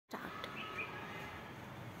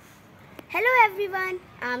Hello everyone,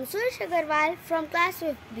 I am Suresh Agarwal from class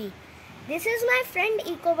 5B. This is my friend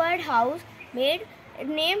Eco birdhouse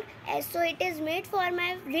named as so it is made for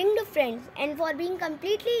my winged friends and for being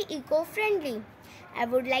completely eco-friendly. I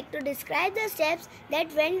would like to describe the steps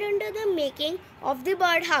that went into the making of the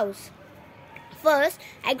birdhouse. First,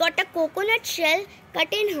 I got a coconut shell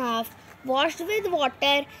cut in half, washed with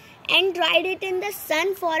water and dried it in the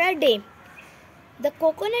sun for a day. The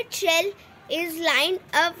coconut shell is lined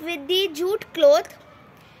up with the jute cloth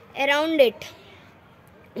around it.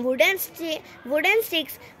 Wooden ice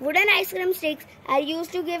cream sticks are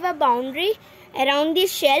used to give a boundary around the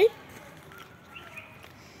shell.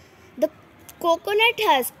 The coconut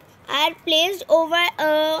husks are placed over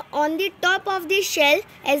on the top of the shell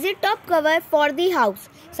as a top cover for the house,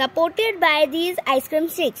 supported by these ice cream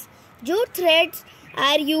sticks. Jute threads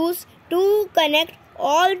are used to connect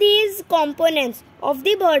all these components of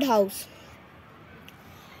the birdhouse.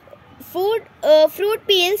 Fruit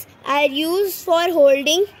peels are used for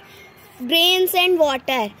holding grains and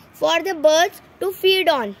water for the birds to feed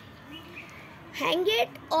on. Hang it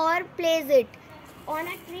or place it on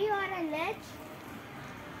a tree or a ledge.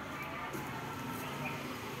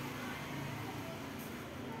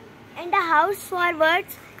 And a house for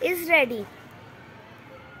birds is ready.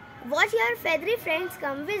 Watch your feathery friends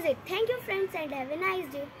come visit. Thank you friends and have a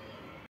nice day.